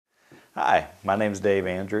Hi, my name is Dave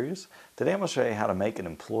Andrews. Today I'm going to show you how to make an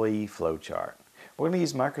employee flowchart. We're going to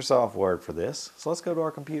use Microsoft Word for this, so let's go to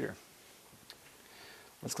our computer.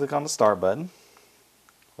 Let's click on the Start button.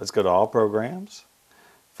 Let's go to All Programs,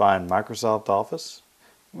 find Microsoft Office.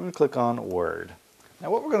 We're going to click on Word.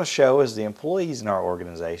 Now what we're going to show is the employees in our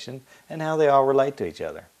organization and how they all relate to each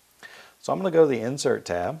other. So I'm going to go to the Insert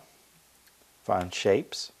tab, find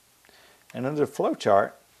Shapes, and under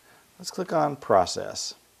Flowchart, let's click on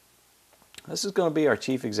Process. This is going to be our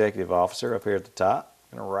Chief Executive Officer up here at the top.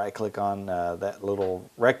 I'm going to right click on that little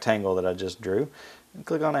rectangle that I just drew and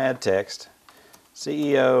click on Add Text.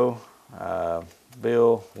 CEO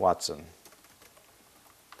Bill Watson.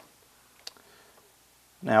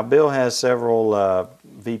 Now Bill has several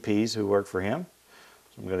VPs who work for him.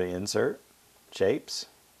 So I'm going to Insert, Shapes,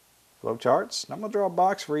 Flowcharts, and I'm going to draw a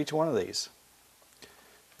box for each one of these.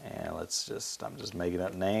 And I'm just making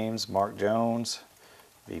up names. Mark Jones,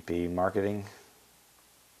 VP Marketing.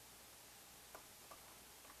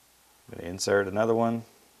 I'm going to insert another one.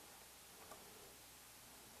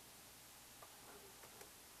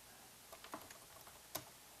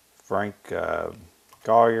 Frank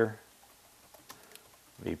Collier,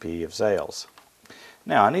 VP of Sales.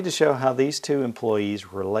 Now I need to show how these two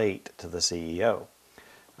employees relate to the CEO.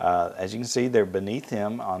 As you can see, they're beneath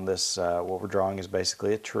him on this, what we're drawing is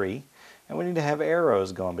basically a tree. And we need to have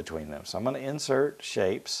arrows going between them. So I'm going to insert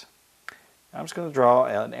shapes. I'm just going to draw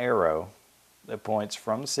an arrow that points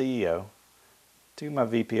from the CEO to my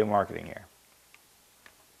VP of Marketing here.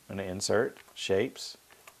 I'm going to insert shapes,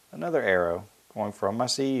 another arrow going from my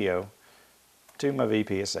CEO to my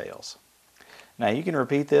VP of Sales. Now you can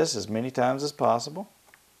repeat this as many times as possible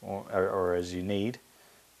or as you need.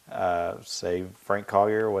 Say Frank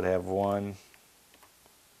Collier would have one.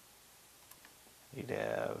 He'd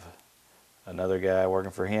have another guy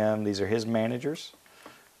working for him. These are his managers.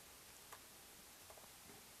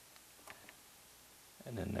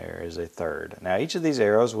 And then there is a third. Now each of these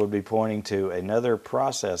arrows would be pointing to another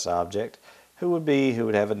process object who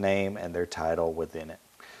would have a name and their title within it.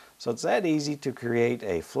 So it's that easy to create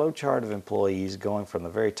a flowchart of employees going from the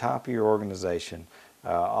very top of your organization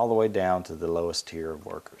all the way down to the lowest tier of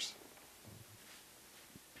workers.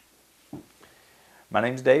 My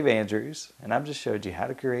name is Dave Andrews, and I've just showed you how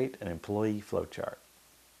to create an employee flowchart.